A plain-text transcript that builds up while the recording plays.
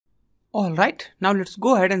Alright, now let's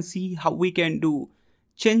go ahead and see how we can do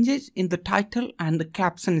changes in the title and the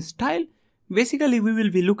caption style. Basically, we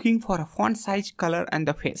will be looking for a font size, color and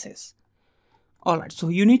the faces. Alright, so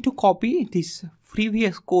you need to copy this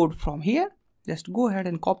previous code from here. Just go ahead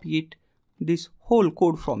and copy it, this whole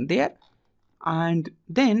code from there. And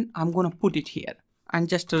then I'm gonna put it here and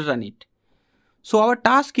just run it. So our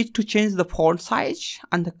task is to change the font size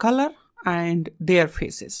and the color and their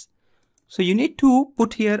faces. So you need to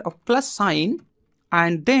put here a plus sign,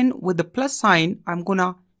 and then with the plus sign, I'm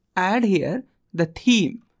gonna add here the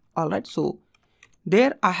theme. Alright, so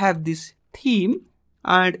there I have this theme,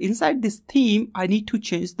 and inside this theme, I need to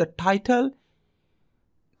change the title,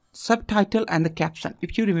 subtitle and the caption.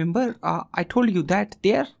 If you remember, I told you that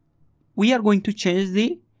there we are going to change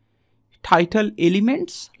the title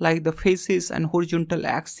elements like the faces and horizontal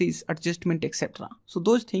axis, adjustment, etc. So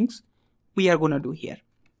those things we are gonna do here.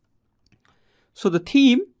 So the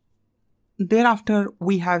theme, thereafter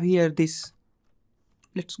we have here this,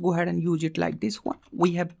 let's go ahead and use it like this one.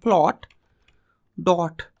 We have plot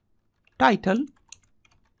dot title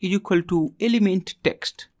is equal to element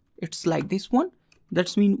text. It's like this one.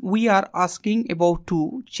 That means we are asking about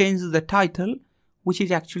to change the title, which is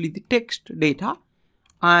actually the text data,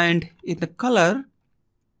 and in the color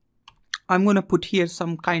I'm gonna put here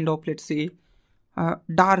some kind of, let's say,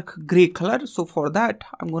 dark gray color. So for that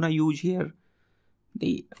I'm gonna use here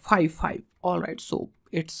the 5. Alright, so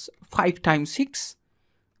it's 5 times 6.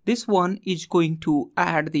 This one is going to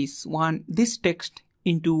add this text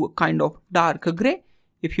into a kind of dark gray.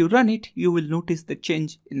 If you run it, you will notice the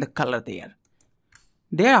change in the color there.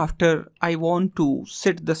 Thereafter, I want to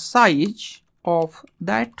set the size of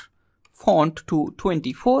that font to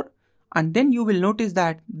 24, and then you will notice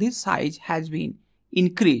that this size has been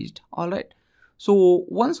increased. Alright, so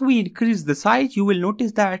once we increase the size, you will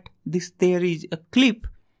notice that there is a clip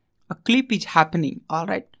is happening.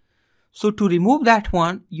 Alright, so to remove that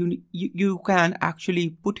one, you can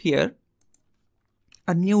actually put here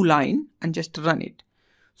a new line and just run it.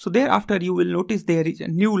 So thereafter you will notice there is a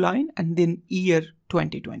new line and then year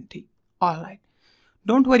 2020. Alright,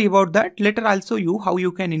 don't worry about that. Later I'll show you how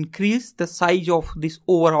you can increase the size of this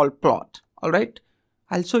overall plot. Alright,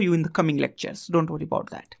 I'll show you in the coming lectures. Don't worry about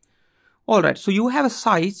that. Alright, so you have a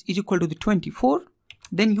size is equal to the 24.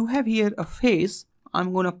 Then you have here a face.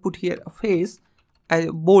 I'm gonna put here a face,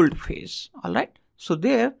 a bold face. Alright, so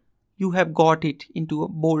there you have got it into a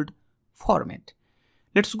bold format.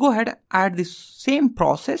 Let's go ahead and add this same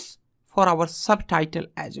process for our subtitle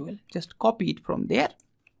as well. Just copy it from there,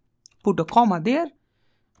 put a comma there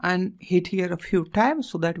and hit here a few times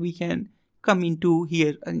so that we can come into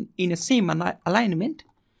here in a same alignment.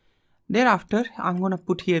 Thereafter, I'm going to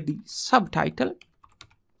put here the subtitle.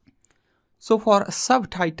 So for a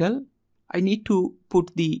subtitle, I need to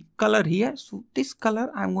put the color here. So this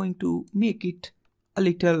color, I'm going to make it a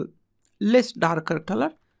little less darker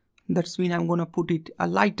color. That's mean I'm going to put it a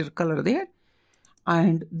lighter color there.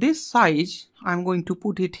 And this size, I'm going to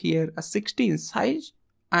put it here a 16 size.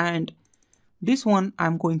 And this one,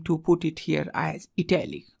 I'm going to put it here as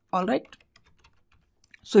italic. Alright.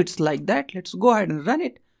 So it's like that. Let's go ahead and run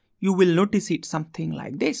it. You will notice it something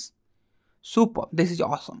like this. Super. This is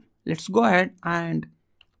awesome. Let's go ahead and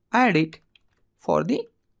add it for the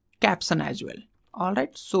caption as well.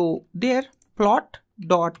 Alright. So there,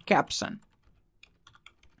 plot.caption.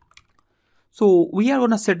 So we are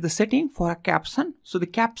going to set the setting for a caption. So the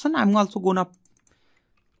caption, I'm also going to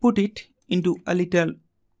put it into a little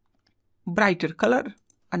brighter color,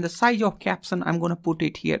 and the size of caption, I'm going to put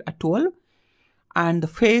it here at 12, and the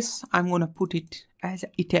face, I'm going to put it as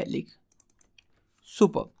italic.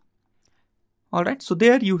 Super. Alright, so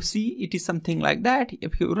there you see it is something like that.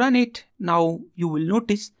 If you run it, now you will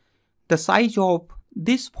notice the size of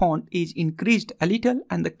this font is increased a little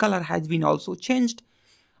and the color has been also changed,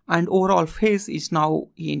 and overall face is now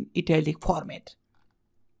in italic format.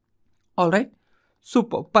 Alright,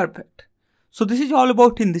 super, perfect. So this is all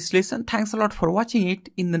about in this lesson. Thanks a lot for watching it.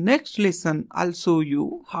 In the next lesson, I'll show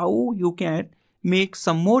you how you can make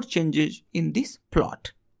some more changes in this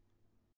plot.